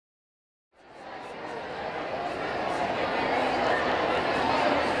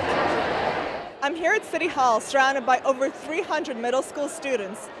I'm here at City Hall surrounded by over 300 middle school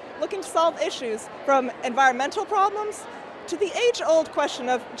students looking to solve issues from environmental problems to the age-old question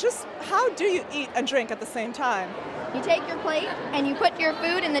of just how do you eat and drink at the same time? You take your plate and you put your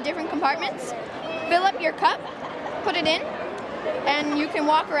food in the different compartments, fill up your cup, put it in, and you can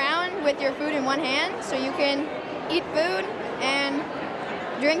walk around with your food in one hand so you can eat food and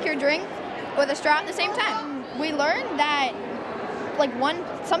drink your drink with a straw at the same time. We learned that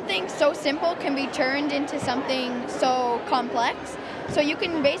something so simple can be turned into something so complex. So you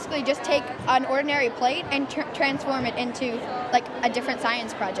can basically just take an ordinary plate and transform it into like a different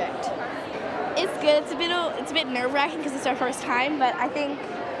science project. It's good. It's a bit nerve-wracking because it's our first time, but I think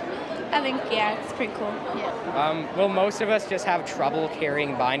yeah, it's pretty cool. Yeah. Well, most of us just have trouble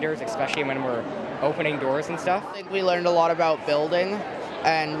carrying binders, especially when we're opening doors and stuff. I think we learned a lot about building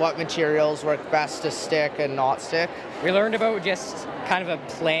and what materials work best to stick and not stick. We learned about just kind of a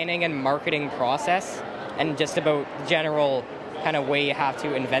planning and marketing process and just about the general kind of way you have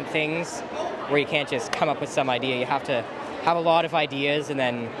to invent things, where you can't just come up with some idea. You have to have a lot of ideas and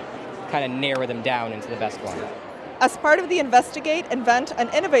then kind of narrow them down into the best one. As part of the Investigate, Invent,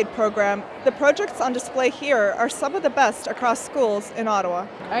 and Innovate program, the projects on display here are some of the best across schools in Ottawa.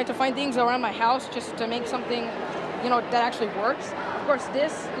 I had to find things around my house just to make something, that actually works. Of course,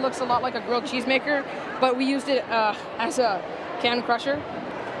 this looks a lot like a grilled cheese maker, but we used it as a can crusher.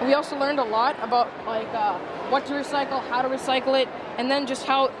 And we also learned a lot about what to recycle, how to recycle it, and then just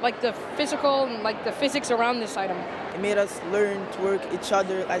how the physical and the physics around this item. It made us learn to work each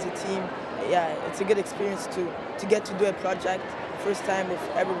other as a team. Yeah, it's a good experience to get to do a project first time with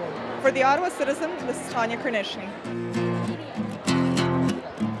everyone. For the Ottawa Citizen, this is Tanya Kranishny.